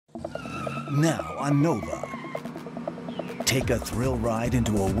Now on Nova. Take a thrill ride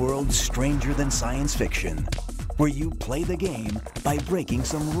into a world stranger than science fiction, where you play the game by breaking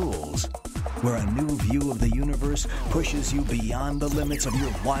some rules, where a new view of the universe pushes you beyond the limits of your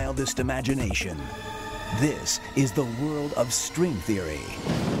wildest imagination. This is the world of string theory,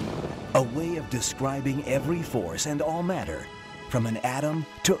 a way of describing every force and all matter, from an atom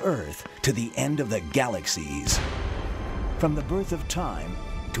to Earth to the end of the galaxies, from the birth of time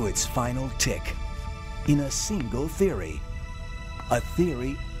to its final tick, in a single theory, a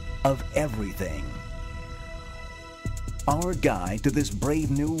theory of everything. Our guide to this brave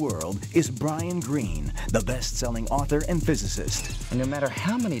new world is Brian Greene, the best-selling author and physicist. And no matter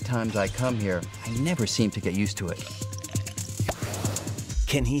how many times I come here, I never seem to get used to it.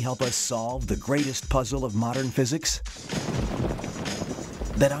 Can he help us solve the greatest puzzle of modern physics?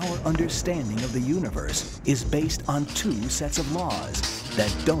 That our understanding of the universe is based on two sets of laws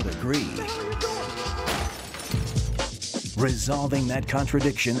that don't agree. Resolving that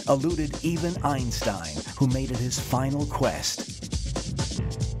contradiction eluded even Einstein, who made it his final quest.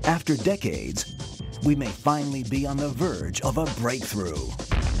 After decades, we may finally be on the verge of a breakthrough.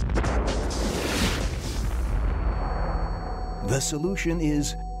 The solution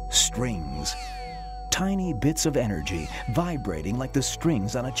is strings. Tiny bits of energy vibrating like the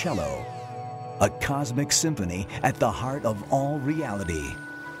strings on a cello. A cosmic symphony at the heart of all reality.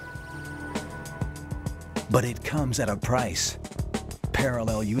 But it comes at a price.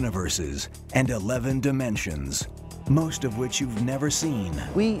 Parallel universes and 11 dimensions, most of which you've never seen.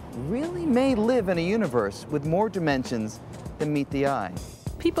 We really may live in a universe with more dimensions than meet the eye.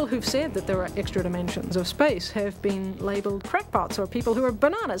 People who've said that there are extra dimensions of space have been labeled crackpots or people who are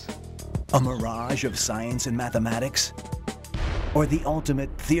bananas. A mirage of science and mathematics? Or the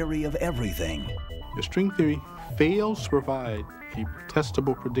ultimate theory of everything? If string theory fails to provide a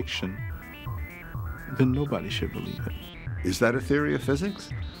testable prediction, then nobody should believe it. Is that a theory of physics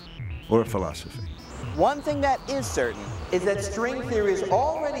or a philosophy? One thing that is certain is that string theory is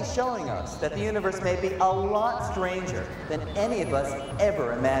already showing us that the universe may be a lot stranger than any of us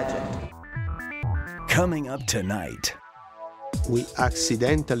ever imagined. Coming up tonight. We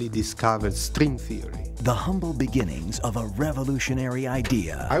accidentally discovered string theory. The humble beginnings of a revolutionary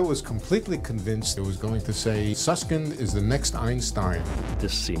idea. I was completely convinced it was going to say Susskind is the next Einstein.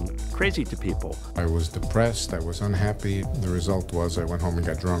 This seemed crazy to people. I was depressed, I was unhappy. The result was I went home and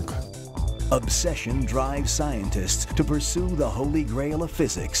got drunk. Obsession drives scientists to pursue the holy grail of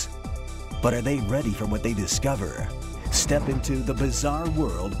physics. But are they ready for what they discover? Step into the bizarre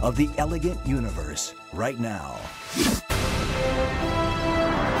world of the elegant universe right now.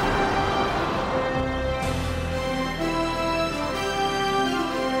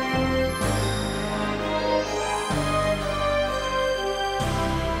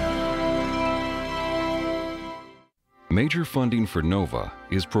 Major funding for NOVA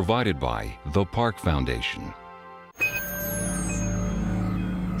is provided by the Park Foundation.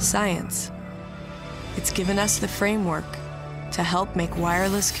 Science. It's given us the framework to help make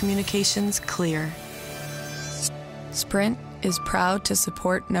wireless communications clear. Sprint is proud to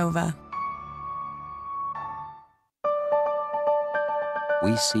support NOVA.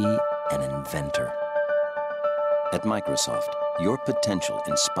 We see an inventor. At Microsoft, your potential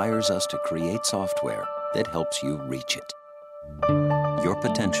inspires us to create software that helps you reach it. Your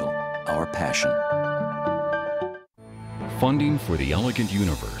potential, our passion. Funding for the Elegant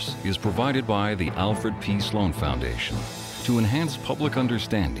Universe is provided by the Alfred P. Sloan Foundation to enhance public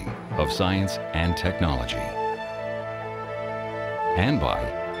understanding of science and technology. And by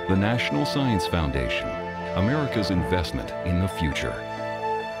the National Science Foundation, America's investment in the future.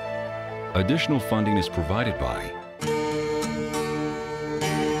 Additional funding is provided by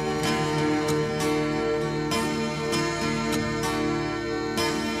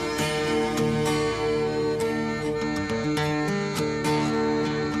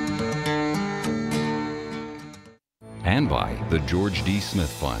and by the George D. Smith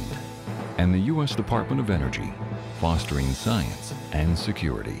Fund and the U.S. Department of Energy, fostering science and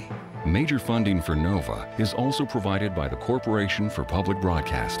security. Major funding for NOVA is also provided by the Corporation for Public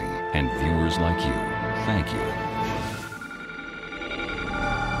Broadcasting and viewers like you. Thank you.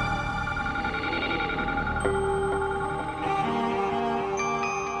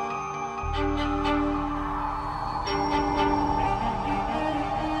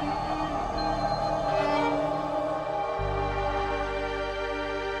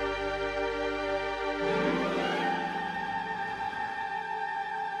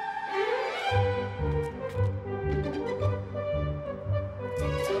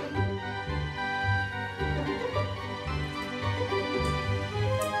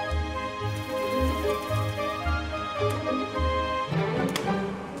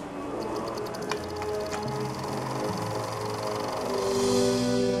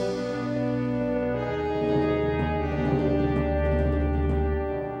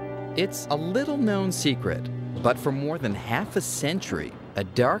 It's a little-known secret, but for more than half a century, a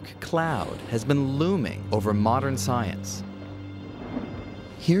dark cloud has been looming over modern science.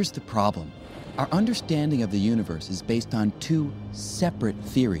 Here's the problem. Our understanding of the universe is based on two separate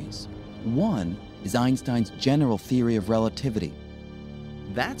theories. One is Einstein's general theory of relativity.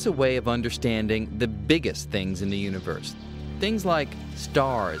 That's a way of understanding the biggest things in the universe, things like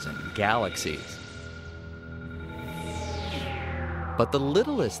stars and galaxies. But the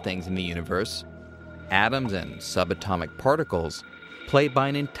littlest things in the universe, atoms and subatomic particles, play by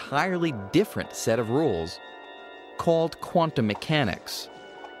an entirely different set of rules called quantum mechanics.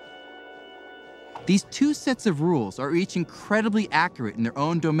 These two sets of rules are each incredibly accurate in their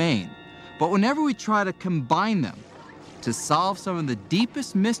own domain, but whenever we try to combine them to solve some of the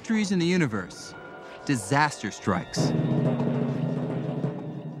deepest mysteries in the universe, disaster strikes.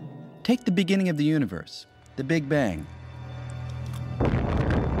 Take the beginning of the universe, the Big Bang.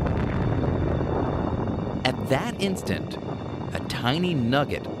 At that instant, a tiny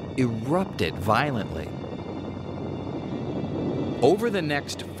nugget erupted violently. Over the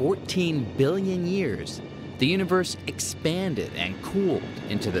next 14 billion years, the universe expanded and cooled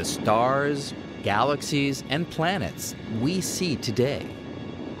into the stars, galaxies, and planets we see today.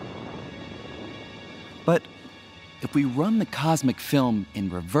 But if we run the cosmic film in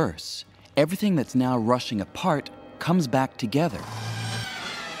reverse, everything that's now rushing apart comes back together.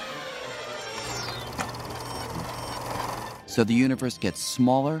 So the universe gets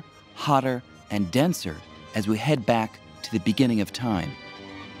smaller, hotter, and denser as we head back to the beginning of time.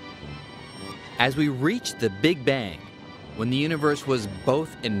 As we reach the Big Bang, when the universe was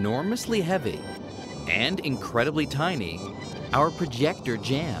both enormously heavy and incredibly tiny, our projector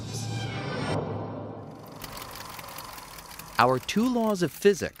jams. Our two laws of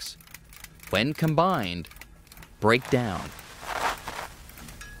physics, when combined, break down.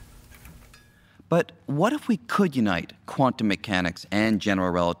 But what if we could unite quantum mechanics and general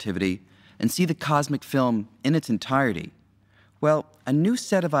relativity and see the cosmic film in its entirety? Well, a new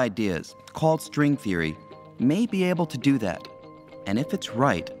set of ideas, called string theory, may be able to do that. And if it's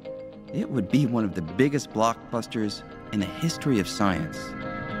right, it would be one of the biggest blockbusters in the history of science.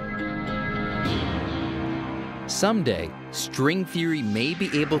 Someday, string theory may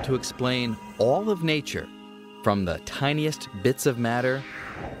be able to explain all of nature, from the tiniest bits of matter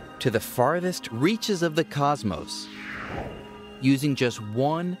to the farthest reaches of the cosmos, using just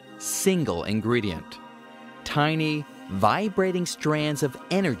one single ingredient: tiny, vibrating strands of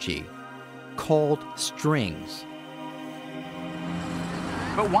energy called strings.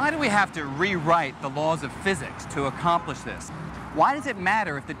 But why do we have to rewrite the laws of physics to accomplish this? Why does it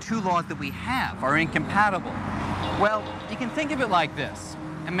matter if the two laws that we have are incompatible? Well, you can think of it like this.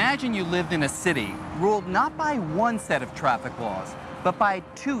 Imagine you lived in a city ruled not by one set of traffic laws, but by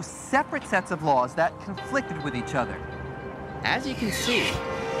two separate sets of laws that conflicted with each other. As you can see,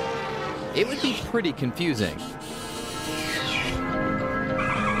 it would be pretty confusing.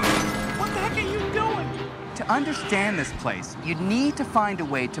 What the heck are you doing? To understand this place, you'd need to find a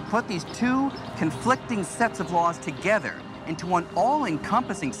way to put these two conflicting sets of laws together into one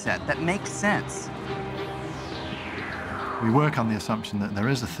all-encompassing set that makes sense. We work on the assumption that there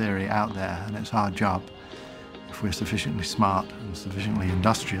is a theory out there, and it's our job, if we're sufficiently smart and sufficiently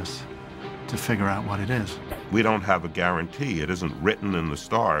industrious, to figure out what it is. We don't have a guarantee. It isn't written in the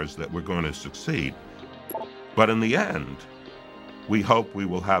stars that we're going to succeed. But in the end, we hope we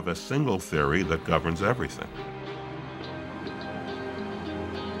will have a single theory that governs everything.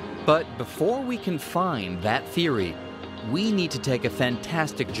 But before we can find that theory, we need to take a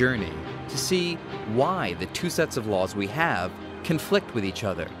fantastic journey to see why the two sets of laws we have conflict with each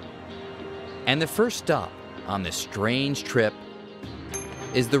other. And the first stop on this strange trip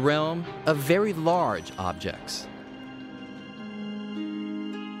is the realm of very large objects.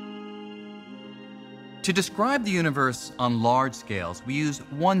 To describe the universe on large scales, we use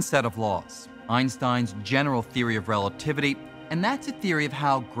one set of laws, Einstein's general theory of relativity, and that's a theory of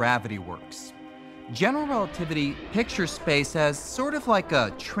how gravity works. General relativity pictures space as sort of like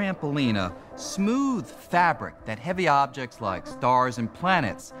a trampoline, a smooth fabric that heavy objects like stars and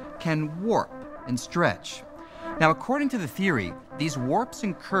planets can warp and stretch. Now, according to the theory, these warps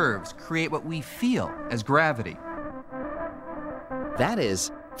and curves create what we feel as gravity. That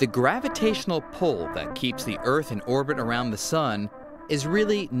is, the gravitational pull that keeps the Earth in orbit around the Sun is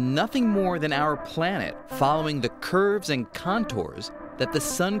really nothing more than our planet following the curves and contours that the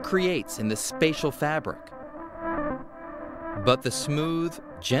Sun creates in the spatial fabric. But the smooth,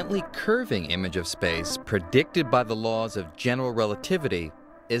 gently curving image of space predicted by the laws of general relativity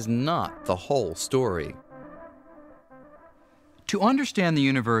is not the whole story. To understand the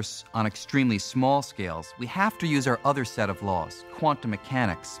universe on extremely small scales, we have to use our other set of laws, quantum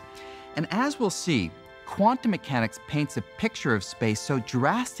mechanics. And as we'll see, quantum mechanics paints a picture of space so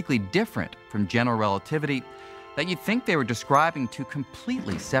drastically different from general relativity that you'd think they were describing two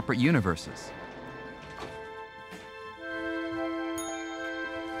completely separate universes.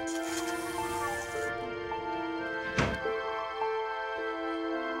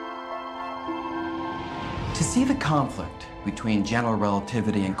 To see the conflict between general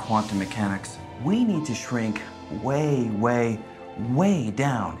relativity and quantum mechanics, we need to shrink way, way, way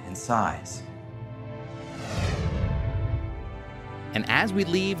down in size. And as we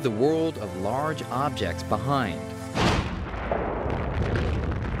leave the world of large objects behind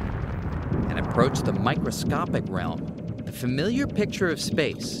and approach the microscopic realm, the familiar picture of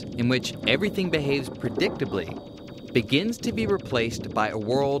space in which everything behaves predictably begins to be replaced by a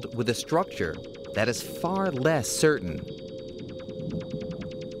world with a structure that is far less certain.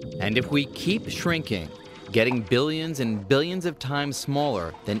 And if we keep shrinking, getting billions and billions of times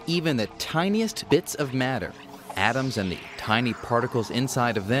smaller than even the tiniest bits of matter, atoms and the tiny particles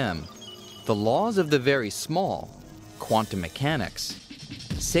inside of them, the laws of the very small, quantum mechanics,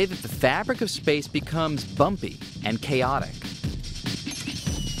 say that the fabric of space becomes bumpy and chaotic.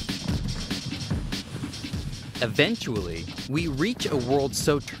 Eventually, we reach a world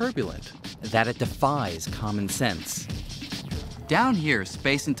so turbulent that it defies common sense. Down here,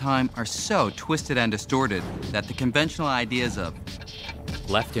 space and time are so twisted and distorted that the conventional ideas of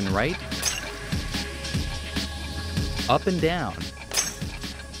left and right, up and down,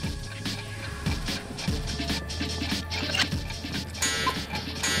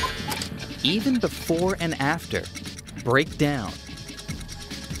 even before and after, break down.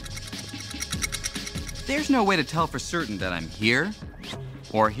 There's no way to tell for certain that I'm here,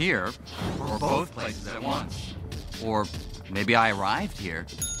 or both places at once. Or maybe I arrived here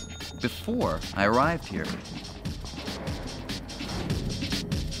before I arrived here.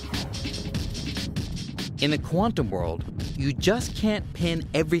 In the quantum world, you just can't pin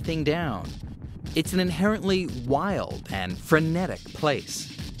everything down. It's an inherently wild and frenetic place.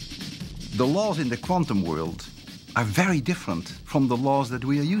 The laws in the quantum world are very different from the laws that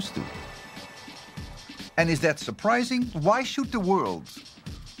we are used to. And is that surprising? Why should the world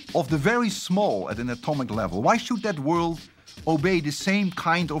of the very small at an atomic level, why should that world obey the same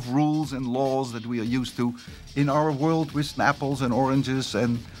kind of rules and laws that we are used to in our world with apples and oranges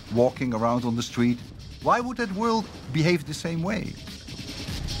and walking around on the street? Why would that world behave the same way?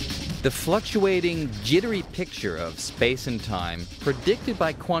 The fluctuating, jittery picture of space and time predicted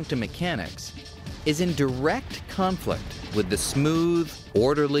by quantum mechanics is in direct conflict with the smooth,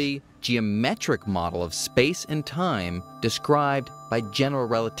 orderly, geometric model of space and time described by general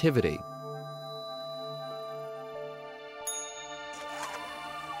relativity.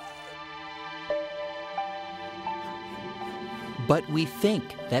 But we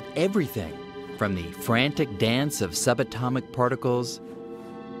think that everything, from the frantic dance of subatomic particles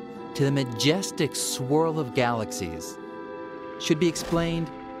to the majestic swirl of galaxies, should be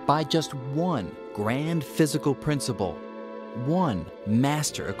explained by just one grand physical principle, one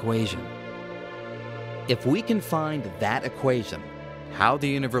master equation. If we can find that equation, how the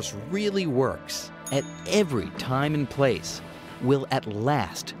universe really works at every time and place will at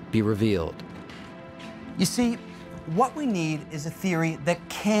last be revealed. You see, what we need is a theory that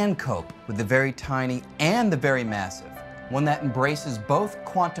can cope with the very tiny and the very massive, one that embraces both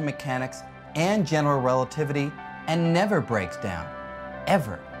quantum mechanics and general relativity and never breaks down,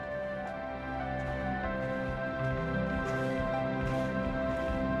 ever.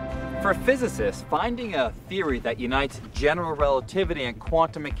 For physicists, finding a theory that unites general relativity and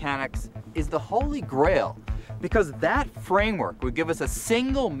quantum mechanics is the holy grail, because that framework would give us a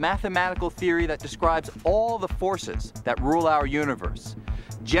single mathematical theory that describes all the forces that rule our universe.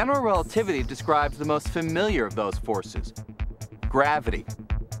 General relativity describes the most familiar of those forces, gravity.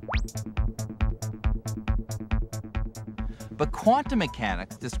 But quantum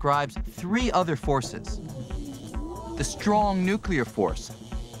mechanics describes three other forces. The strong nuclear force.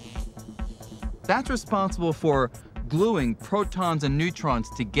 That's responsible for gluing protons and neutrons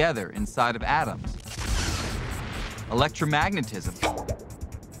together inside of atoms. Electromagnetism,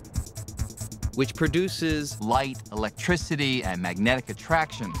 which produces light, electricity, and magnetic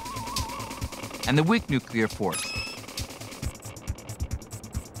attraction. And the weak nuclear force.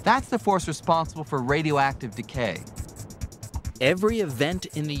 That's the force responsible for radioactive decay. Every event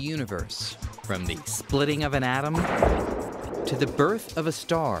in the universe, from the splitting of an atom to the birth of a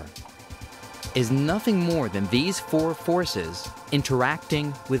star, is nothing more than these four forces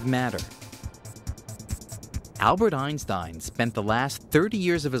interacting with matter. Albert Einstein spent the last 30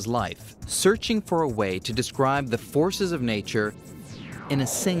 years of his life searching for a way to describe the forces of nature in a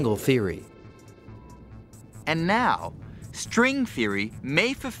single theory. And now, string theory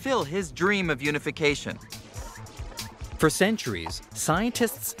may fulfill his dream of unification. For centuries,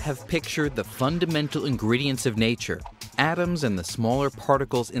 scientists have pictured the fundamental ingredients of nature, atoms and the smaller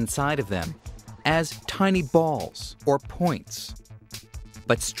particles inside of them, as tiny balls or points.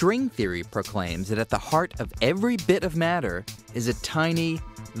 But string theory proclaims that at the heart of every bit of matter is a tiny,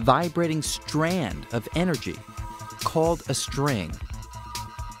 vibrating strand of energy called a string.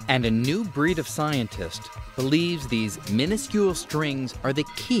 And a new breed of scientist believes these minuscule strings are the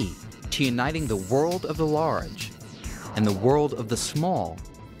key to uniting the world of the large and the world of the small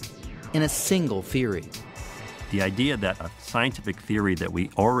in a single theory. The idea that a scientific theory that we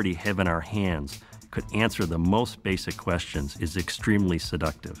already have in our hands could answer the most basic questions is extremely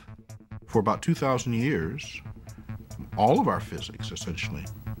seductive. For about 2,000 years, all of our physics, essentially,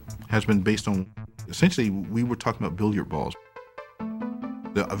 has been based on, essentially, we were talking about billiard balls.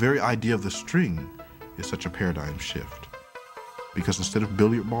 The very idea of the string is such a paradigm shift. Because instead of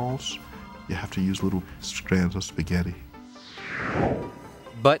billiard balls, you have to use little strands of spaghetti.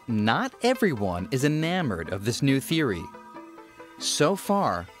 But not everyone is enamored of this new theory. So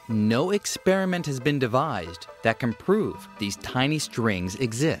far, no experiment has been devised that can prove these tiny strings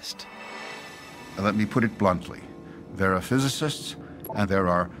exist. Let me put it bluntly. There are physicists and there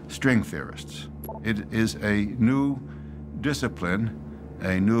are string theorists. It is a new discipline,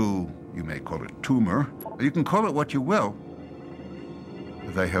 a new, you may call it tumor, you can call it what you will.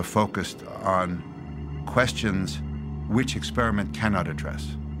 They have focused on questions which experiment cannot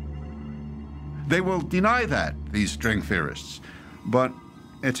address. They will deny that, these string theorists, but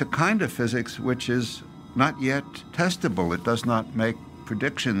it's a kind of physics which is not yet testable. It does not make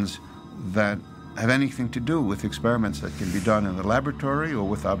predictions that have anything to do with experiments that can be done in the laboratory or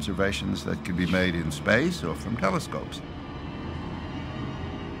with observations that can be made in space or from telescopes.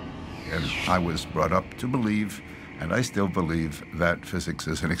 And I was brought up to believe, and I still believe, that physics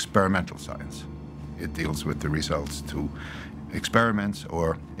is an experimental science. It deals with the results to experiments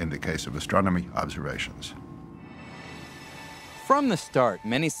or, in the case of astronomy, observations. From the start,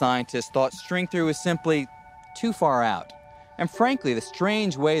 many scientists thought string theory was simply too far out. And frankly, the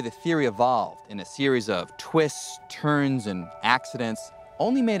strange way the theory evolved in a series of twists, turns, and accidents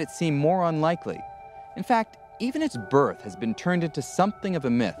only made it seem more unlikely. In fact, even its birth has been turned into something of a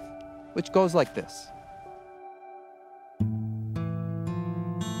myth, which goes like this.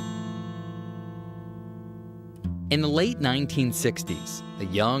 In the late 1960s, a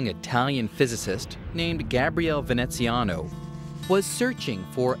young Italian physicist named Gabriele Veneziano was searching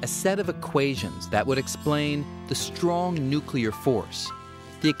for a set of equations that would explain the strong nuclear force,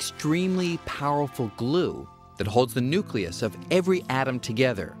 the extremely powerful glue that holds the nucleus of every atom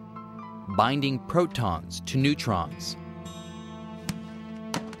together, binding protons to neutrons.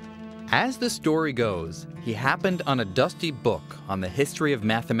 As the story goes, he happened on a dusty book on the history of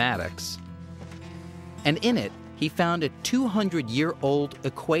mathematics, and in it, he found a 200-year-old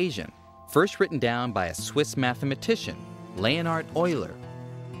equation, first written down by a Swiss mathematician, Leonhard Euler.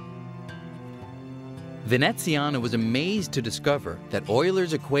 Veneziano was amazed to discover that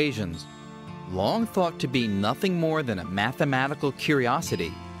Euler's equations, long thought to be nothing more than a mathematical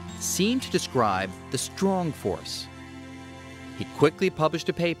curiosity, seemed to describe the strong force. He quickly published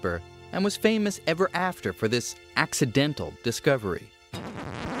a paper and was famous ever after for this accidental discovery.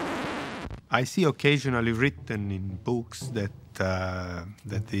 I see occasionally written in books that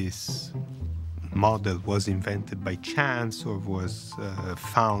this model was invented by chance or was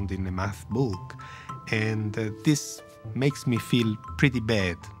found in a math book, and this makes me feel pretty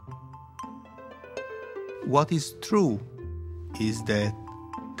bad. What is true is that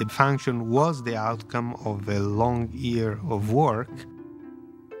the function was the outcome of a long year of work,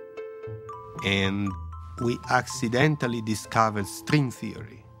 and we accidentally discovered string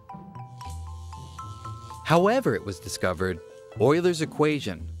theory. However it was discovered, Euler's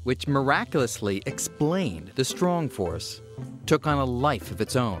equation, which miraculously explained the strong force, took on a life of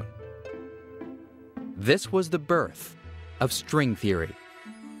its own. This was the birth of string theory.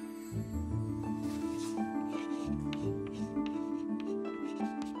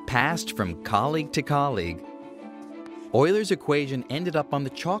 Passed from colleague to colleague, Euler's equation ended up on the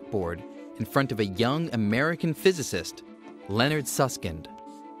chalkboard in front of a young American physicist, Leonard Susskind.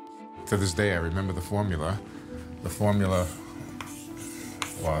 To this day, I remember the formula. The formula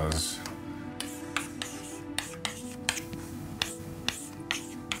was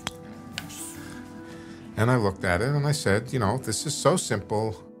and I looked at it and I said, you know, this is so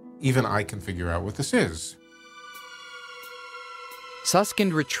simple, even I can figure out what this is.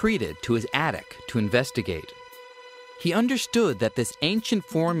 Susskind retreated to his attic to investigate. He understood that this ancient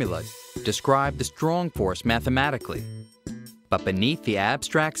formula described the strong force mathematically. But beneath the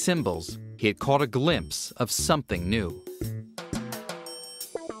abstract symbols, he had caught a glimpse of something new.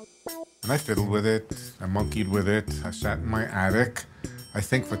 And I fiddled with it, I monkeyed with it, I sat in my attic, I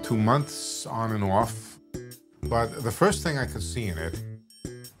think for 2 months, on and off. But the first thing I could see in it,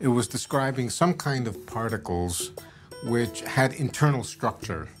 it was describing some kind of particles which had internal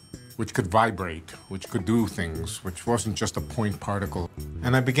structure, which could vibrate, which could do things, which wasn't just a point particle.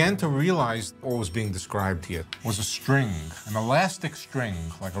 And I began to realize what was being described here was a string, an elastic string,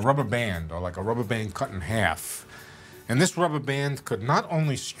 like a rubber band, or like a rubber band cut in half. And this rubber band could not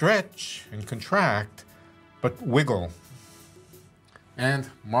only stretch and contract, but wiggle. And,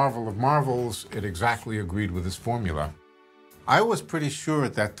 marvel of marvels, it exactly agreed with this formula. I was pretty sure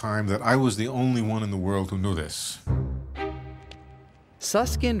at that time that I was the only one in the world who knew this.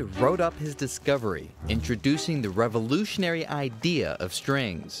 Susskind wrote up his discovery, introducing the revolutionary idea of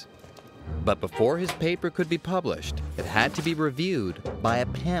strings. But before his paper could be published, it had to be reviewed by a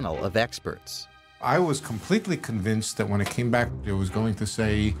panel of experts. I was completely convinced that when it came back, it was going to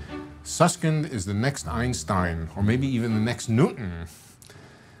say, Susskind is the next Einstein, or maybe even the next Newton.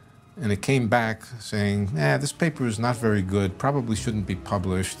 And it came back saying, this paper is not very good, probably shouldn't be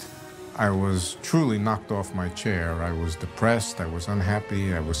published. I was truly knocked off my chair. I was depressed, I was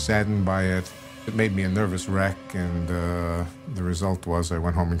unhappy, I was saddened by it. It made me a nervous wreck, and the result was I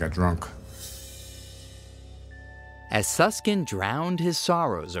went home and got drunk. As Susskind drowned his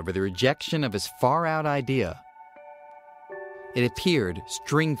sorrows over the rejection of his far-out idea, it appeared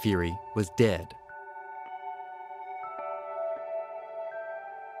string theory was dead.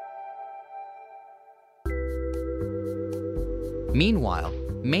 Meanwhile,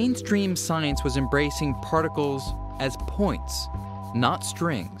 mainstream science was embracing particles as points, not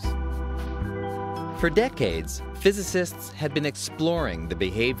strings. For decades, physicists had been exploring the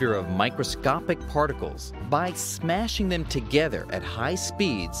behavior of microscopic particles by smashing them together at high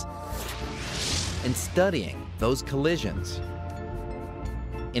speeds and studying those collisions.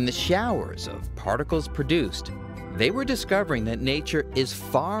 In the showers of particles produced, they were discovering that nature is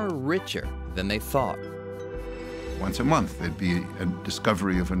far richer than they thought. Once a month, there'd be a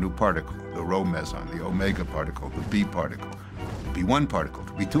discovery of a new particle, the rho meson, the omega particle, the B particle, the B1 particle,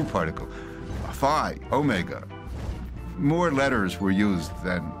 the B2 particle, phi, omega. More letters were used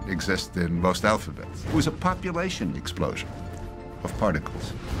than exist in most alphabets. It was a population explosion of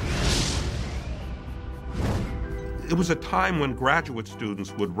particles. It was a time when graduate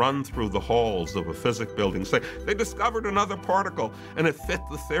students would run through the halls of a physics building, say, they discovered another particle, and it fit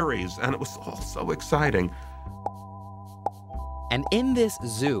the theories, and it was all so exciting. And in this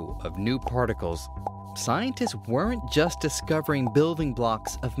zoo of new particles, scientists weren't just discovering building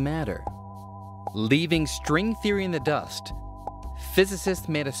blocks of matter. Leaving string theory in the dust, physicists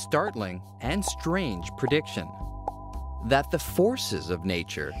made a startling and strange prediction: that the forces of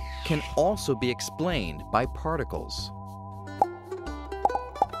nature can also be explained by particles.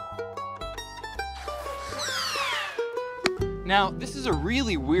 Now, this is a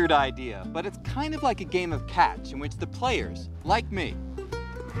really weird idea, but it's kind of like a game of catch in which the players, like me,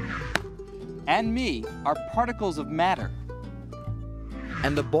 and me, are particles of matter.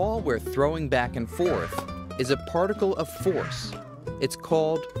 And the ball we're throwing back and forth is a particle of force. It's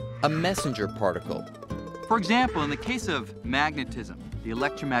called a messenger particle. For example, in the case of magnetism, the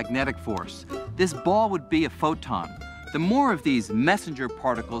electromagnetic force, this ball would be a photon. The more of these messenger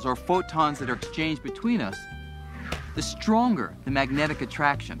particles or photons that are exchanged between us, the stronger the magnetic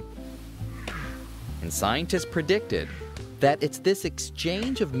attraction. And scientists predicted that it's this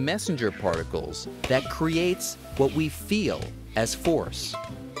exchange of messenger particles that creates what we feel as force.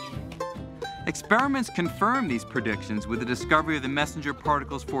 Experiments confirm these predictions with the discovery of the messenger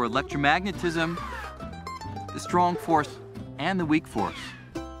particles for electromagnetism, the strong force, and the weak force.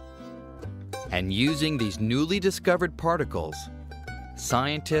 And using these newly discovered particles,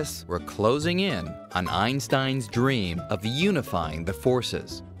 scientists were closing in on Einstein's dream of unifying the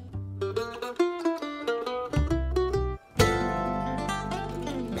forces.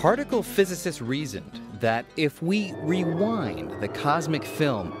 Particle physicists reasoned that if we rewind the cosmic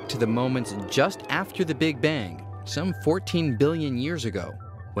film to the moments just after the Big Bang, some 14 billion years ago,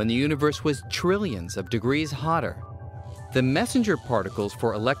 when the universe was trillions of degrees hotter, the messenger particles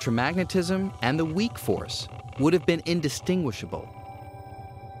for electromagnetism and the weak force would have been indistinguishable.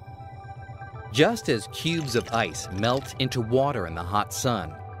 Just as cubes of ice melt into water in the hot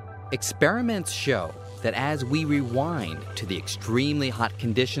sun, experiments show that as we rewind to the extremely hot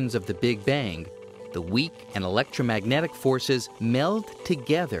conditions of the Big Bang, the weak and electromagnetic forces meld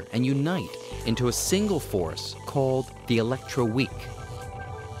together and unite into a single force called the electroweak.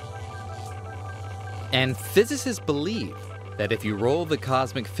 And physicists believe that if you roll the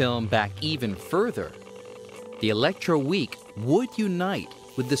cosmic film back even further, the electroweak would unite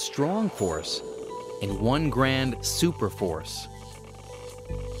with the strong force in one grand superforce.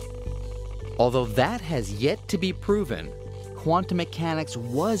 Although that has yet to be proven, quantum mechanics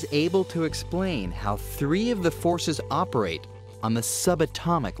was able to explain how three of the forces operate on the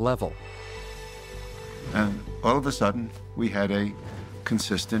subatomic level. And all of a sudden, we had a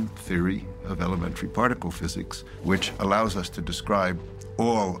consistent theory of elementary particle physics, which allows us to describe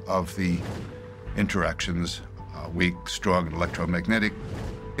all of the interactions, weak, strong, and electromagnetic,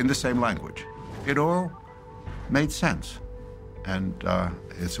 in the same language. It all made sense, and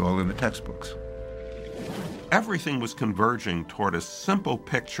it's all in the textbooks. Everything was converging toward a simple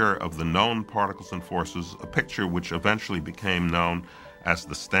picture of the known particles and forces, a picture which eventually became known as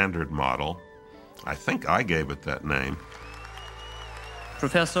the Standard Model. I think I gave it that name.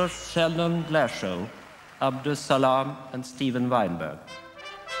 Professor Sheldon Glashow, Abdus Salam, and Steven Weinberg.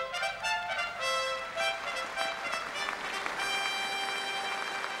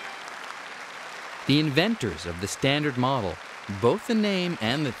 The inventors of the Standard Model, both the name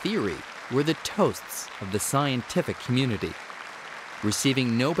and the theory, were the toasts of the scientific community,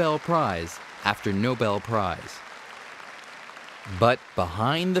 receiving Nobel Prize after Nobel Prize. But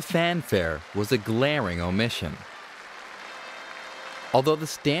behind the fanfare was a glaring omission. Although the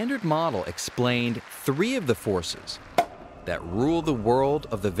Standard Model explained three of the forces that rule the world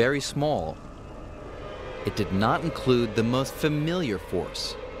of the very small, it did not include the most familiar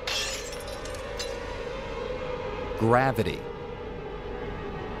force: gravity.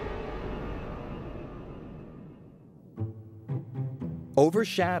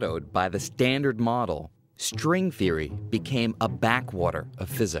 Overshadowed by the Standard Model, string theory became a backwater of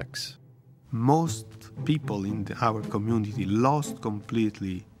physics. Most people in our community lost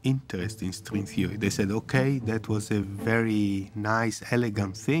completely interest in string theory. They said, okay, that was a very nice,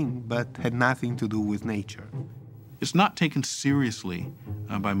 elegant thing, but had nothing to do with nature. It's not taken seriously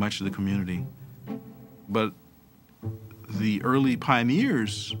by much of the community, but the early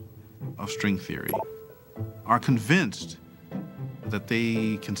pioneers of string theory are convinced that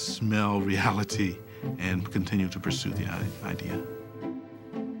they can smell reality and continue to pursue the idea.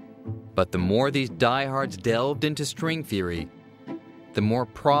 But the more these diehards delved into string theory, the more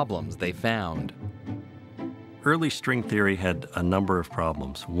problems they found. Early string theory had a number of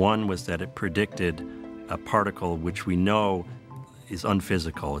problems. One was that it predicted a particle which we know is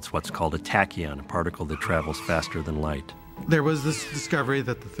unphysical. It's what's called a tachyon, a particle that travels faster than light. There was this discovery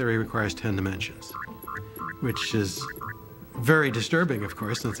that the theory requires 10 dimensions, which is very disturbing, of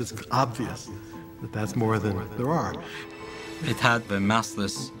course, since it's obvious that that's more than there are. It had a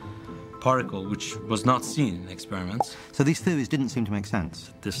massless particle which was not seen in experiments. So these theories didn't seem to make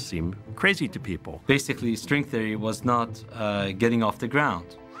sense. This seemed crazy to people. Basically, string theory was not getting off the ground.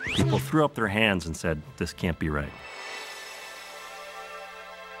 People threw up their hands and said, this can't be right.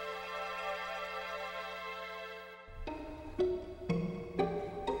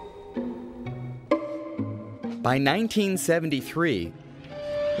 By 1973,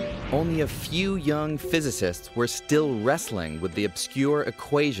 only a few young physicists were still wrestling with the obscure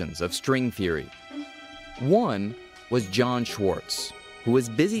equations of string theory. One was John Schwarz, who was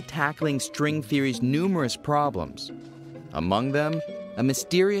busy tackling string theory's numerous problems. Among them, a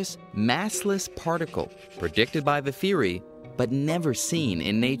mysterious massless particle predicted by the theory, but never seen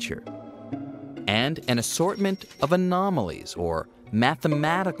in nature, and an assortment of anomalies or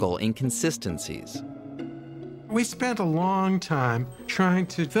mathematical inconsistencies. We spent a long time trying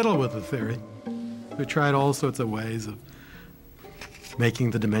to fiddle with the theory. We tried all sorts of ways of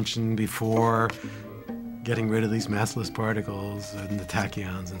making the dimension before, getting rid of these massless particles and the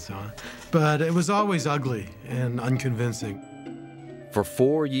tachyons and so on. But it was always ugly and unconvincing. For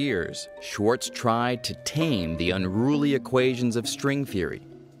 4 years, Schwarz tried to tame the unruly equations of string theory,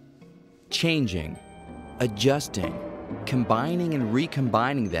 changing, adjusting, combining and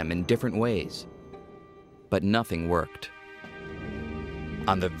recombining them in different ways. But nothing worked.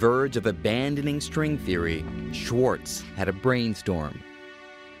 On the verge of abandoning string theory, Schwarz had a brainstorm.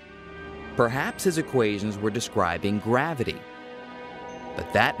 Perhaps his equations were describing gravity,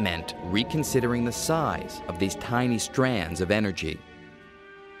 but that meant reconsidering the size of these tiny strands of energy.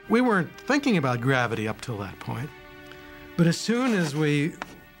 We weren't thinking about gravity up till that point, but as soon as we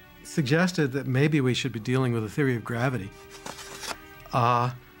suggested that maybe we should be dealing with a theory of gravity,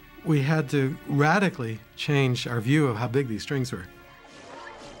 we had to radically change our view of how big these strings were.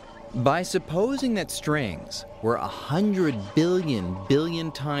 By supposing that strings were 100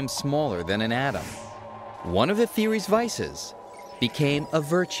 billion times smaller than an atom, one of the theory's vices became a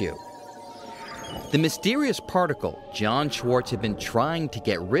virtue. The mysterious particle John Schwartz had been trying to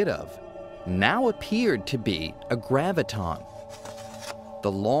get rid of now appeared to be a graviton,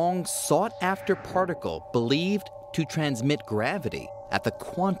 the long sought-after particle believed to transmit gravity at the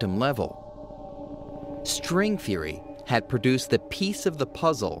quantum level. String theory had produced the piece of the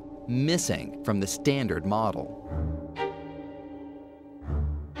puzzle missing from the standard model.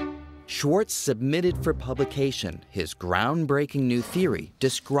 Schwartz submitted for publication his groundbreaking new theory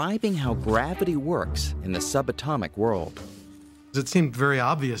describing how gravity works in the subatomic world. It seemed very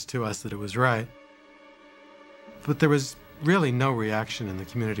obvious to us that it was right, but there was really no reaction in the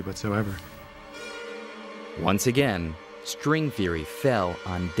community whatsoever. Once again, string theory fell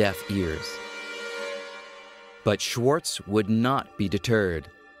on deaf ears. But Schwartz would not be deterred.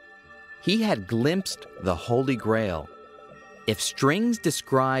 He had glimpsed the Holy Grail. If strings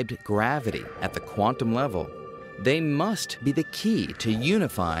described gravity at the quantum level, they must be the key to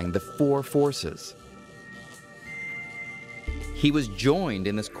unifying the four forces. He was joined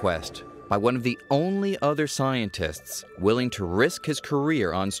in this quest by one of the only other scientists willing to risk his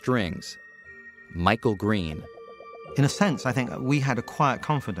career on strings, Michael Green. In a sense, I think we had a quiet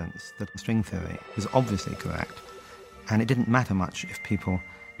confidence that string theory was obviously correct, and it didn't matter much if people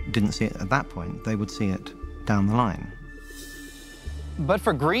didn't see it at that point. They would see it down the line. But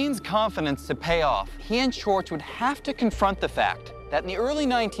for Green's confidence to pay off, he and Schwartz would have to confront the fact that in the early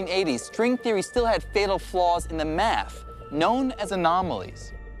 1980s, string theory still had fatal flaws in the math, known as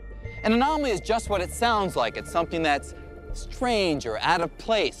anomalies. An anomaly is just what it sounds like. It's something that's strange or out of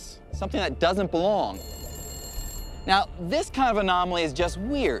place, something that doesn't belong. Now, this kind of anomaly is just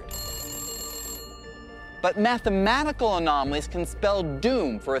weird. But mathematical anomalies can spell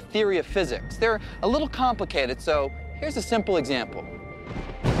doom for a theory of physics. They're a little complicated, so here's a simple example.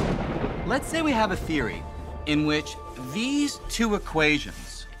 Let's say we have a theory in which these two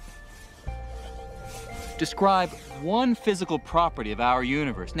equations describe one physical property of our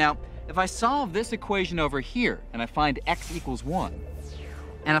universe. Now, if I solve this equation over here and I find x equals 1,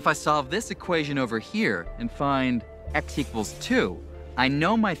 and if I solve this equation over here and find x equals 2, I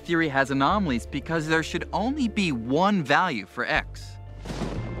know my theory has anomalies because there should only be one value for x.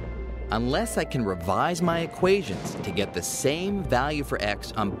 Unless I can revise my equations to get the same value for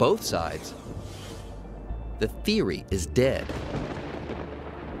x on both sides, the theory is dead.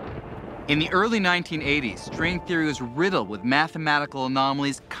 In the early 1980s, string theory was riddled with mathematical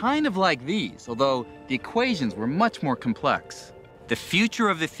anomalies kind of like these, although the equations were much more complex. The future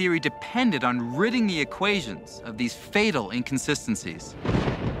of the theory depended on ridding the equations of these fatal inconsistencies.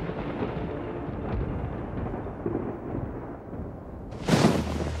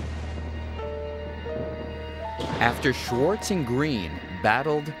 After Schwartz and Green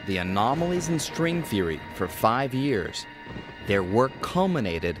battled the anomalies in string theory for 5 years, their work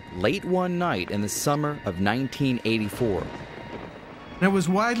culminated late one night in the summer of 1984. And it was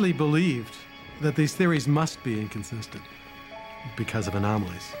widely believed that these theories must be inconsistent because of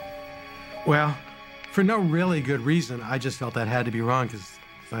anomalies. Well, for no really good reason, I just felt that had to be wrong because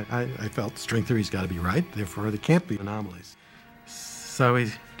I felt string theory's got to be right, therefore there can't be anomalies. So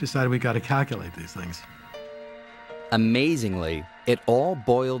we decided we got to calculate these things. Amazingly, it all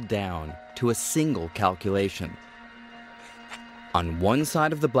boiled down to a single calculation. On one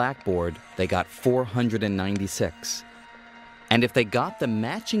side of the blackboard, they got 496. And if they got the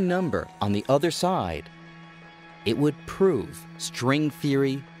matching number on the other side, it would prove string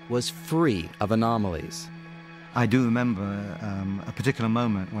theory was free of anomalies. I do remember a particular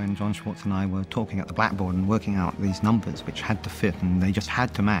moment when John Schwartz and I were talking at the blackboard and working out these numbers which had to fit, and they just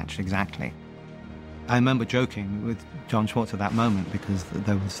had to match exactly. I remember joking with John Schwartz at that moment because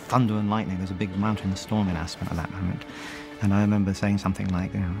there was thunder and lightning. There was a big mountain storm in Aspen at that moment. And I remember saying something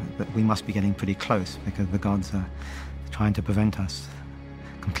like, that we must be getting pretty close because the gods are trying to prevent us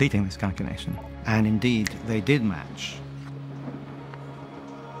completing this calculation. And indeed, they did match.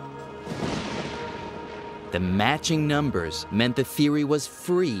 The matching numbers meant the theory was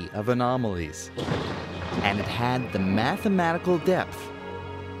free of anomalies, and it had the mathematical depth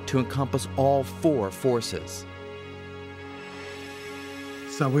to encompass all four forces.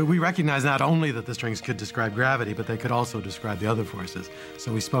 So we recognized not only that the strings could describe gravity, but they could also describe the other forces.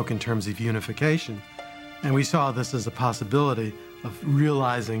 So we spoke in terms of unification, and we saw this as a possibility of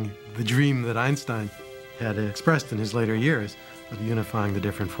realizing the dream that Einstein had expressed in his later years of unifying the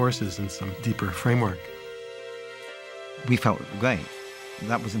different forces in some deeper framework. We felt great.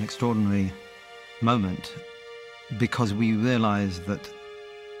 That was an extraordinary moment because we realized that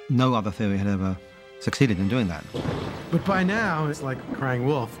No other theory had ever succeeded in doing that. But by now, it's like crying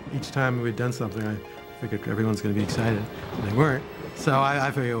wolf. Each time we'd done something, I figured everyone's going to be excited, and they weren't. So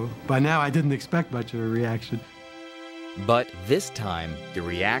I figured by now I didn't expect much of a reaction. But this time, the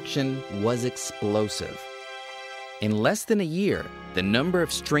reaction was explosive. In less than a year, the number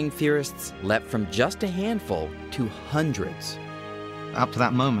of string theorists leapt from just a handful to hundreds. Up to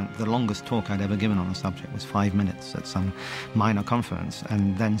that moment, the longest talk I'd ever given on the subject was 5 minutes at some minor conference,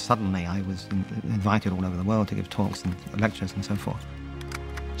 and then suddenly I was invited all over the world to give talks and lectures and so forth.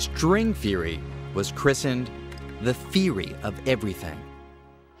 String theory was christened the theory of everything.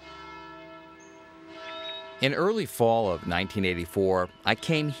 In early fall of 1984, I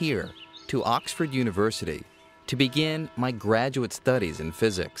came here to Oxford University to begin my graduate studies in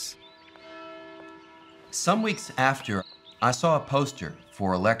physics. Some weeks after, I saw a poster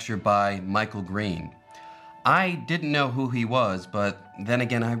for a lecture by Michael Green. I didn't know who he was, but then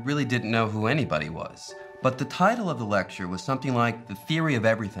again, I really didn't know who anybody was. But the title of the lecture was something like The Theory of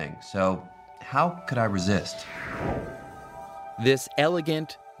Everything, so how could I resist? This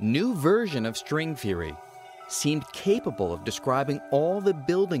elegant, new version of string theory seemed capable of describing all the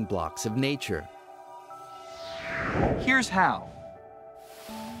building blocks of nature. Here's how.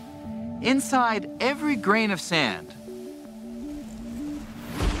 Inside every grain of sand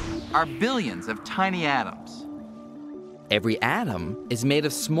are billions of tiny atoms. Every atom is made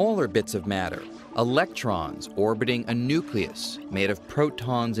of smaller bits of matter, electrons orbiting a nucleus made of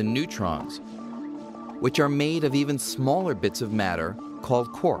protons and neutrons, which are made of even smaller bits of matter called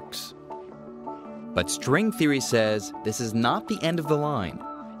quarks. But string theory says this is not the end of the line.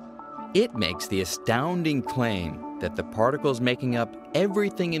 It makes the astounding claim that the particles making up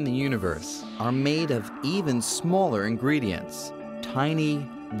everything in the universe are made of even smaller ingredients, tiny,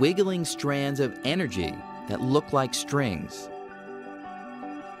 wiggling strands of energy that look like strings.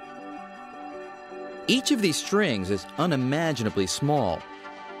 Each of these strings is unimaginably small.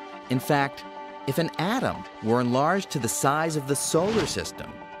 In fact, if an atom were enlarged to the size of the solar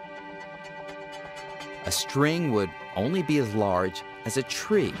system, a string would only be as large as a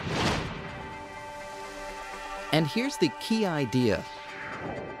tree. And here's the key idea.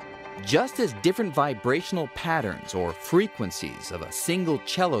 Just as different vibrational patterns or frequencies of a single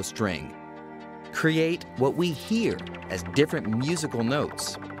cello string create what we hear as different musical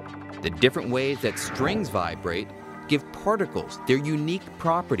notes, the different ways that strings vibrate give particles their unique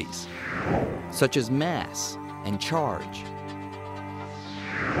properties, such as mass and charge.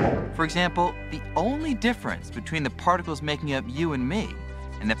 For example, the only difference between the particles making up you and me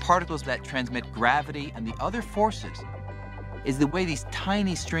and the particles that transmit gravity and the other forces is the way these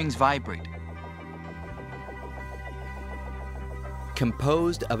tiny strings vibrate.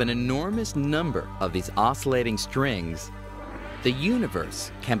 Composed of an enormous number of these oscillating strings, the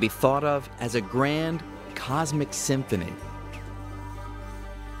universe can be thought of as a grand cosmic symphony.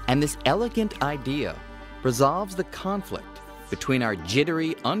 And this elegant idea resolves the conflict between our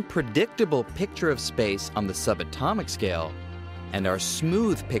jittery, unpredictable picture of space on the subatomic scale and our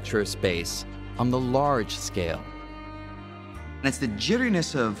smooth picture of space on the large scale. And it's the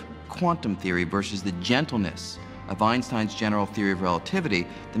jitteriness of quantum theory versus the gentleness of Einstein's general theory of relativity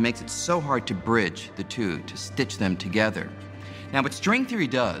that makes it so hard to bridge the two, to stitch them together. Now, what string theory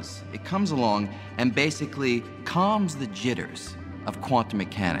does, it comes along and basically calms the jitters of quantum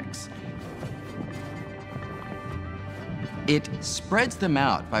mechanics. It spreads them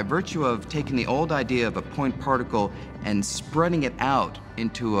out by virtue of taking the old idea of a point particle and spreading it out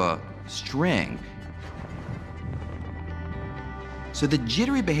into a string. So the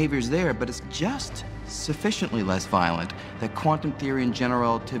jittery behavior is there, but it's just sufficiently less violent that quantum theory and general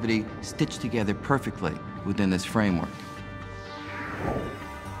relativity stitch together perfectly within this framework.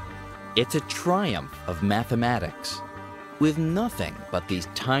 It's a triumph of mathematics, with nothing but these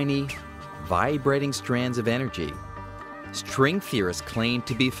tiny, vibrating strands of energy. String theorists claim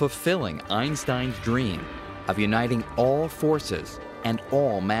to be fulfilling Einstein's dream of uniting all forces and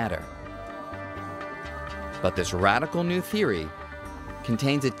all matter. But this radical new theory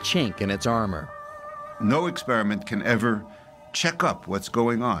contains a chink in its armor. No experiment can ever check up what's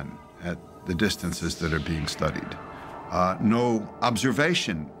going on at the distances that are being studied. No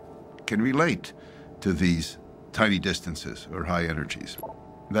observation can relate to these tiny distances or high energies.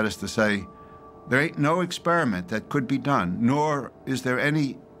 That is to say, there ain't no experiment that could be done, nor is there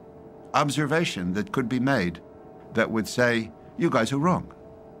any observation that could be made that would say, you guys are wrong.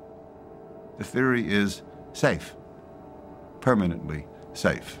 The theory is safe, permanently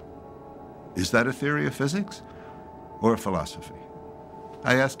safe. Is that a theory of physics or a philosophy?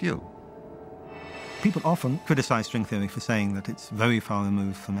 I ask you. People often criticize string theory for saying that it's very far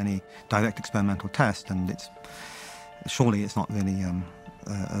removed from any direct experimental test, and surely it's not really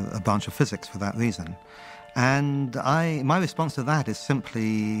a branch of physics for that reason. And my response to that is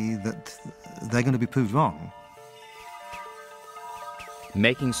simply that they're going to be proved wrong.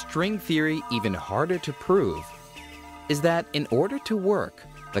 Making string theory even harder to prove is that in order to work,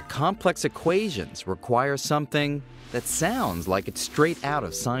 the complex equations require something that sounds like it's straight out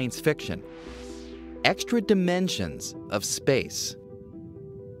of science fiction. Extra dimensions of space.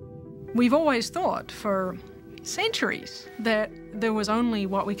 We've always thought for centuries that there was only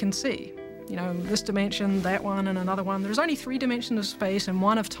what we can see. You know, this dimension, that one, and another one. There's only 3 dimensions of space and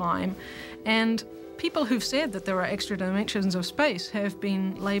 1 of time. And people who've said that there are extra dimensions of space have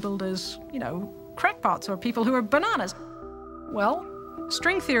been labeled as, you know, crackpots or people who are bananas. Well,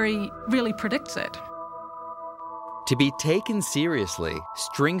 string theory really predicts it. To be taken seriously,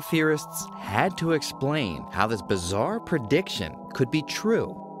 string theorists had to explain how this bizarre prediction could be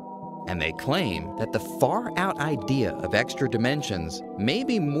true. And they claim that the far-out idea of extra dimensions may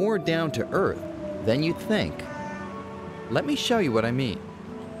be more down to earth than you'd think. Let me show you what I mean.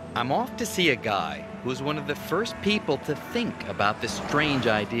 I'm off to see a guy who was one of the first people to think about this strange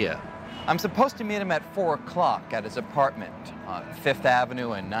idea. I'm supposed to meet him at 4 o'clock at his apartment on 5th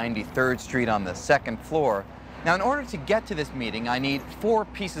Avenue and 93rd Street on the 2nd floor. Now, in order to get to this meeting, I need 4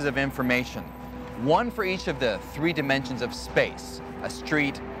 pieces of information. 1 for each of the 3 dimensions of space, a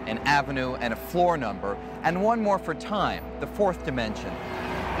street, an avenue, and a floor number, and 1 more for time, the 4th dimension.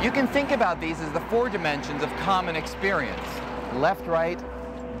 You can think about these as the 4 dimensions of common experience: left, right,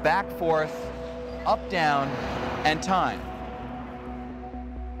 back, forth, up, down, and time.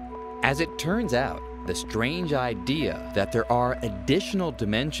 As it turns out, the strange idea that there are additional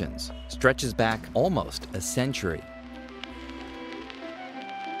dimensions stretches back almost a century.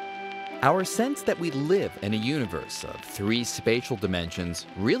 Our sense that we live in a universe of 3 spatial dimensions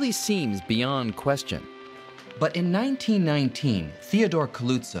really seems beyond question. But in 1919, Theodor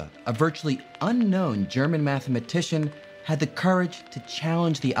Kaluza, a virtually unknown German mathematician, had the courage to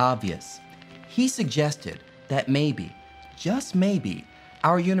challenge the obvious. He suggested that maybe, just maybe,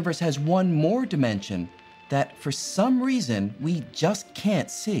 our universe has 1 more dimension that for some reason we just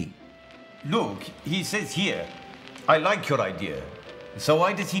can't see. Look, he says here, I like your idea. So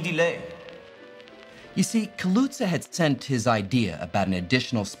why does he delay? You see, Kaluza had sent his idea about an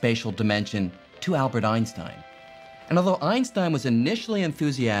additional spatial dimension to Albert Einstein. And although Einstein was initially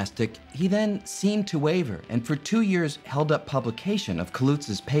enthusiastic, he then seemed to waver and for 2 years held up publication of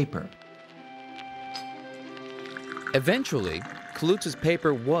Kaluza's paper. Eventually, Kaluza's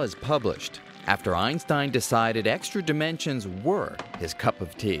paper was published after Einstein decided extra dimensions were his cup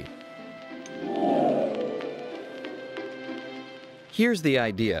of tea. Here's the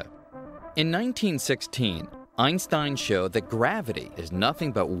idea. In 1916, Einstein showed that gravity is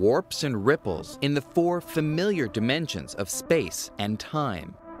nothing but warps and ripples in the 4 familiar dimensions of space and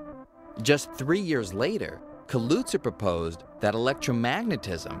time. Just 3 years later, Kaluza proposed that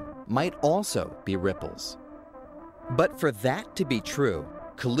electromagnetism might also be ripples. But for that to be true,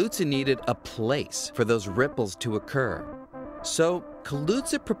 Kaluza needed a place for those ripples to occur. So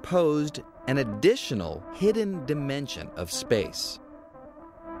Kaluza proposed an additional hidden dimension of space.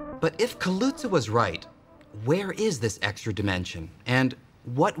 But if Kaluza was right, where is this extra dimension? And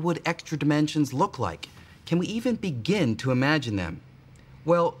what would extra dimensions look like? Can we even begin to imagine them?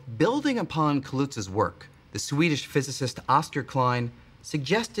 Well, building upon Kaluza's work, the Swedish physicist Oskar Klein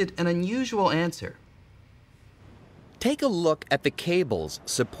suggested an unusual answer. Take a look at the cables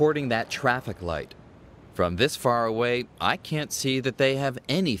supporting that traffic light. From this far away, I can't see that they have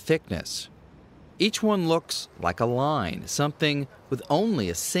any thickness. Each one looks like a line, something with only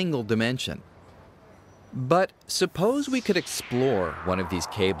a single dimension. But suppose we could explore one of these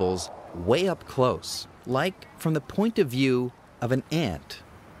cables way up close, like from the point of view of an ant.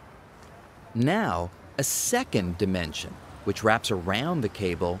 Now, a second dimension, which wraps around the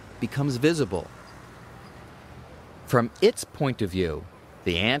cable, becomes visible. From its point of view,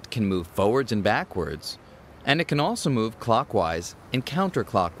 the ant can move forwards and backwards, and it can also move clockwise and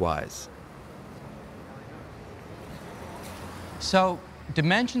counterclockwise. So,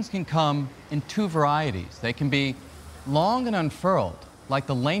 dimensions can come in 2 varieties. They can be long and unfurled, like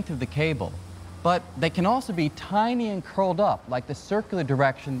the length of the cable, but they can also be tiny and curled up, like the circular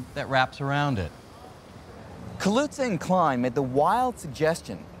direction that wraps around it. Kaluza and Klein made the wild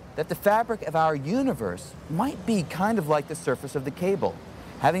suggestion that the fabric of our universe might be kind of like the surface of the cable,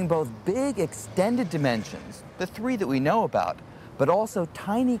 having both big extended dimensions, the 3 that we know about, but also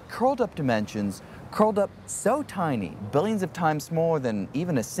tiny curled up dimensions, curled up so tiny, billions of times smaller than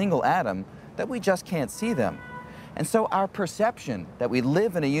even a single atom, that we just can't see them. And so our perception that we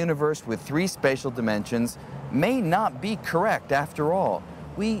live in a universe with 3 spatial dimensions may not be correct after all.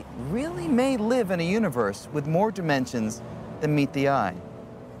 We really may live in a universe with more dimensions than meet the eye.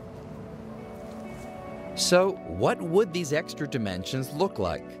 So what would these extra dimensions look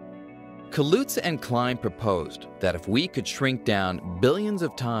like? Kaluza and Klein proposed that if we could shrink down billions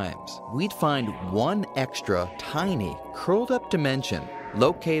of times, we'd find one extra, tiny, curled-up dimension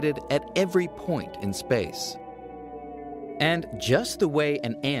located at every point in space. And just the way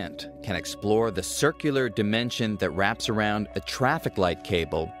an ant can explore the circular dimension that wraps around a traffic light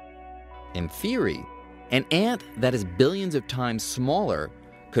cable, in theory, an ant that is billions of times smaller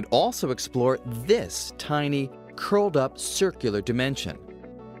could also explore this tiny, curled-up circular dimension.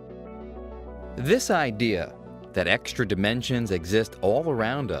 This idea that extra dimensions exist all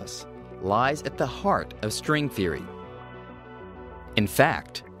around us lies at the heart of string theory. In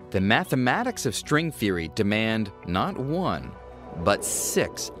fact, the mathematics of string theory demand not 1, but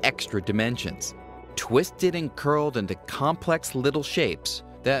 6 extra dimensions, twisted and curled into complex little shapes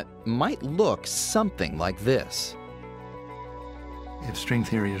that might look something like this. If string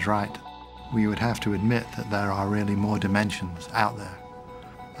theory is right, we would have to admit that there are really more dimensions out there.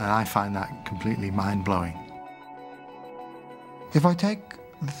 And I find that completely mind-blowing. If I take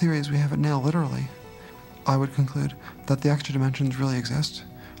the theory as we have it now literally, I would conclude that the extra dimensions really exist.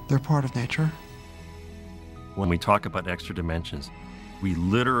 They're part of nature. When we talk about extra dimensions, we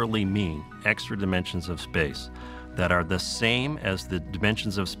literally mean extra dimensions of space that are the same as the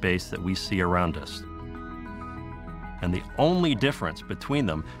dimensions of space that we see around us. And the only difference between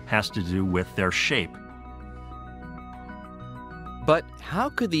them has to do with their shape. But how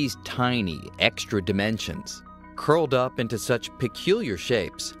could these tiny extra dimensions, curled up into such peculiar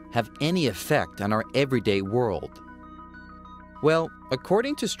shapes, have any effect on our everyday world? Well,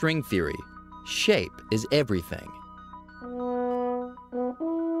 according to string theory, shape is everything.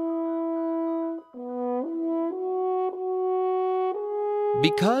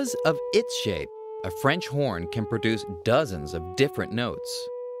 Because of its shape, a French horn can produce dozens of different notes.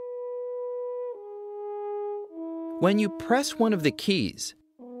 When you press one of the keys,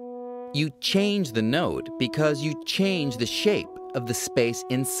 you change the note because you change the shape of the space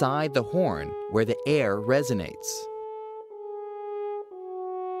inside the horn where the air resonates.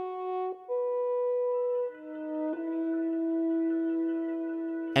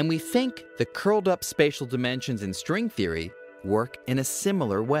 And we think the curled-up spatial dimensions in string theory work in a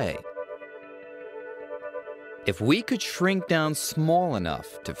similar way. If we could shrink down small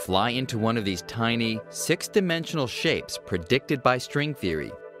enough to fly into one of these tiny, 6-dimensional shapes predicted by string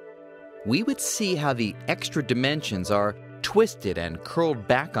theory, we would see how the extra dimensions are twisted and curled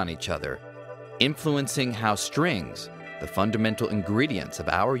back on each other, influencing how strings, the fundamental ingredients of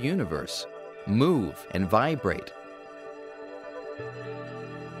our universe, move and vibrate.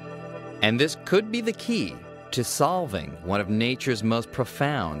 And this could be the key to solving one of nature's most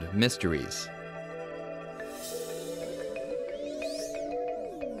profound mysteries.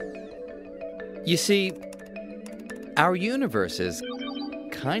 You see, our universe is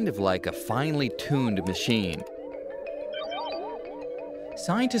kind of like a finely tuned machine.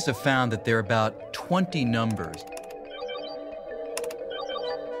 Scientists have found that there are about 20 numbers,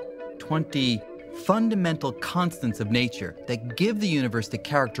 20 fundamental constants of nature that give the universe the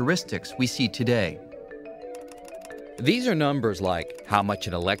characteristics we see today. These are numbers like how much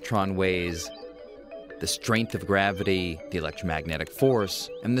an electron weighs, the strength of gravity, the electromagnetic force,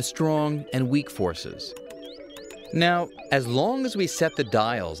 and the strong and weak forces. Now, as long as we set the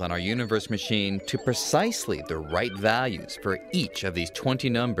dials on our universe machine to precisely the right values for each of these 20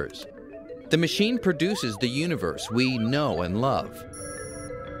 numbers, the machine produces the universe we know and love.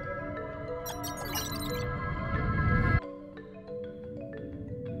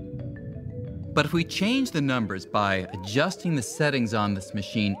 But if we change the numbers by adjusting the settings on this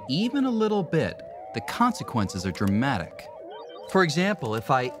machine even a little bit, the consequences are dramatic. For example,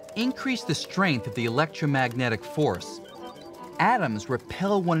 if I increase the strength of the electromagnetic force, atoms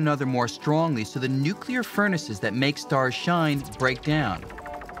repel one another more strongly, so the nuclear furnaces that make stars shine break down.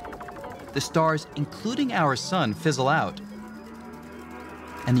 The stars, including our sun, fizzle out,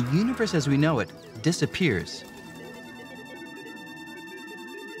 and the universe as we know it disappears.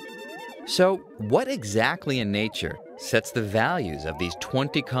 So, what exactly in nature sets the values of these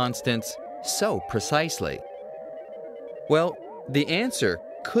 20 constants so precisely? Well, the answer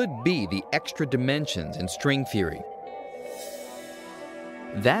could be the extra dimensions in string theory.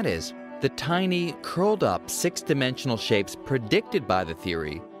 That is, the tiny, curled-up 6-dimensional shapes predicted by the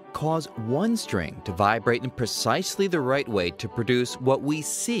theory cause one string to vibrate in precisely the right way to produce what we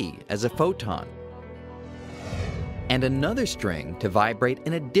see as a photon, and another string to vibrate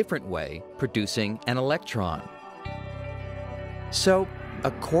in a different way, producing an electron. So,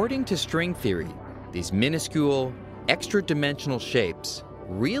 according to string theory, these minuscule, extra-dimensional shapes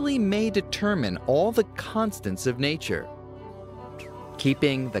really may determine all the constants of nature,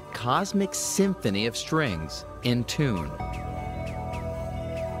 keeping the cosmic symphony of strings in tune.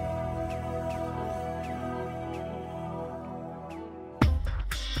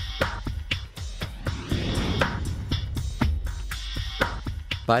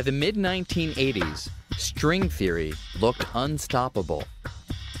 By the mid-1980s, string theory looked unstoppable.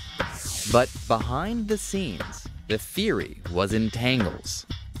 But behind the scenes, the theory was in tangles.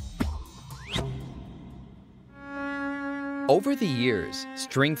 Over the years,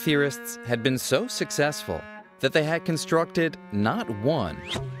 string theorists had been so successful that they had constructed not one,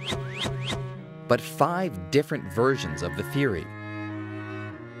 but 5 different versions of the theory.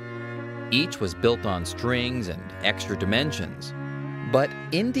 Each was built on strings and extra dimensions, but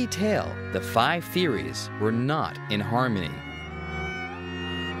in detail, the 5 theories were not in harmony.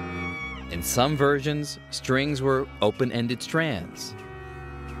 In some versions, strings were open-ended strands.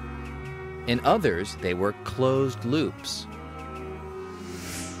 In others, they were closed loops.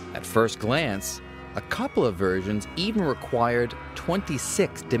 At first glance, a couple of versions even required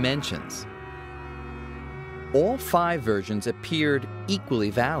 26 dimensions. All 5 versions appeared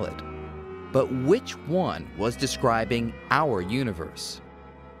equally valid, but which one was describing our universe?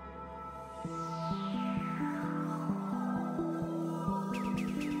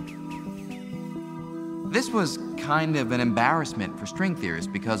 This was kind of an embarrassment for string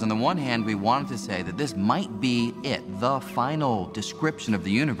theorists because on the one hand, we wanted to say that this might be it, the final description of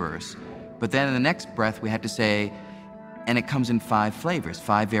the universe, but then in the next breath we had to say, and it comes in 5 flavors,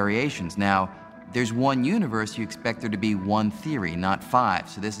 5 variations. Now, there's one universe, you expect there to be one theory, not 5.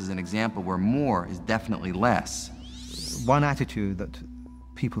 So this is an example where more is definitely less. One attitude that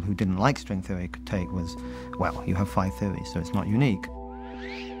people who didn't like string theory could take was, well, you have 5 theories, so it's not unique.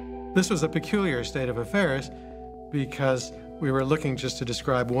 This was a peculiar state of affairs because we were looking just to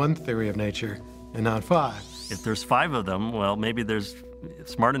describe one theory of nature and not 5. If there's 5 of them, well, maybe there's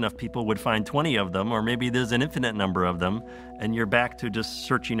smart enough people would find 20 of them, or maybe there's an infinite number of them, and you're back to just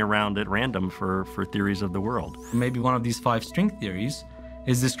searching around at random for theories of the world. Maybe one of these 5 string theories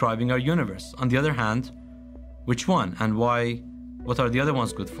is describing our universe. On the other hand, which one and why? What are the other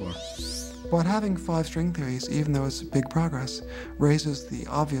ones good for? But having 5 string theories, even though it's big progress, raises the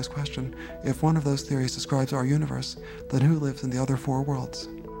obvious question, if one of those theories describes our universe, then who lives in the other 4 worlds?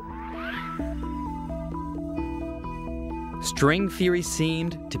 String theory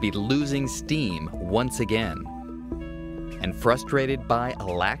seemed to be losing steam once again. And frustrated by a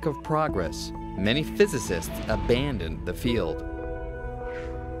lack of progress, many physicists abandoned the field.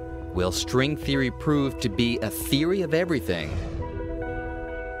 Will string theory prove to be a theory of everything?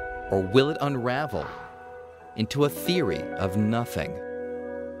 Or will it unravel into a theory of nothing?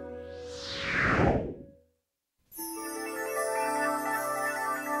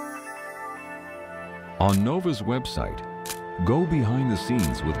 On NOVA's website, go behind the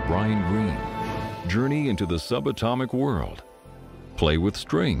scenes with Brian Greene. Journey into the subatomic world. Play with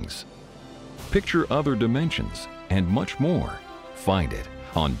strings. Picture other dimensions and much more. Find it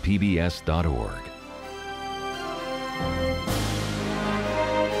on pbs.org.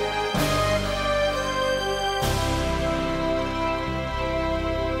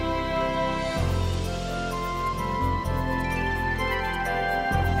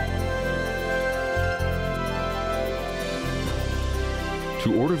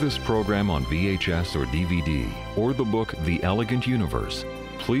 To order this program on VHS or DVD, or the book The Elegant Universe,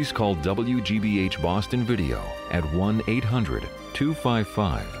 please call WGBH Boston Video at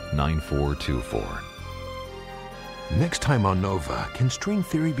 1-800-255-9424. Next time on NOVA, can string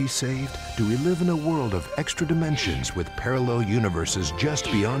theory be saved? Do we live in a world of extra dimensions with parallel universes just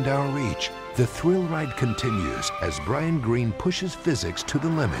beyond our reach? The thrill ride continues as Brian Greene pushes physics to the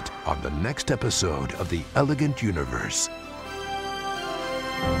limit on the next episode of The Elegant Universe.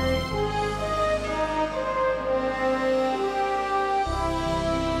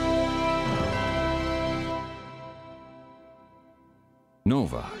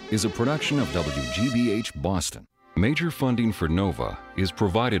 NOVA is a production of WGBH Boston. Major funding for NOVA is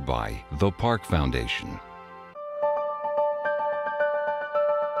provided by the Park Foundation.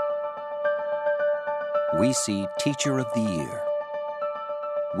 We see Teacher of the Year.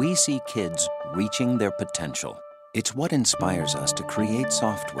 We see kids reaching their potential. It's what inspires us to create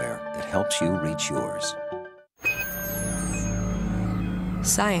software that helps you reach yours.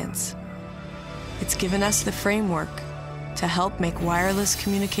 Science. It's given us the framework to help make wireless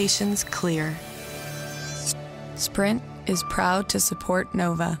communications clear. Sprint is proud to support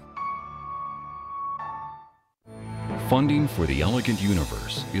NOVA. Funding for the Elegant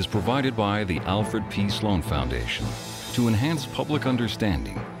Universe is provided by the Alfred P. Sloan Foundation to enhance public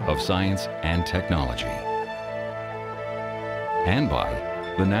understanding of science and technology. And by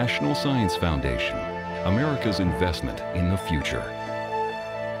the National Science Foundation, America's investment in the future.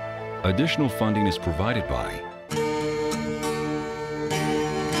 Additional funding is provided by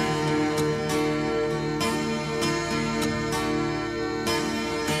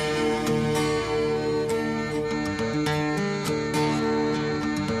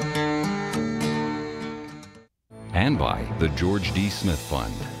and by the George D. Smith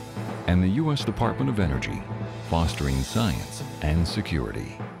Fund and the U.S. Department of Energy, fostering science and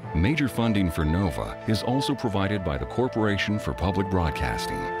security. Major funding for NOVA is also provided by the Corporation for Public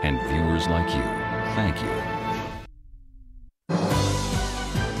Broadcasting and viewers like you. Thank you.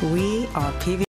 We are PV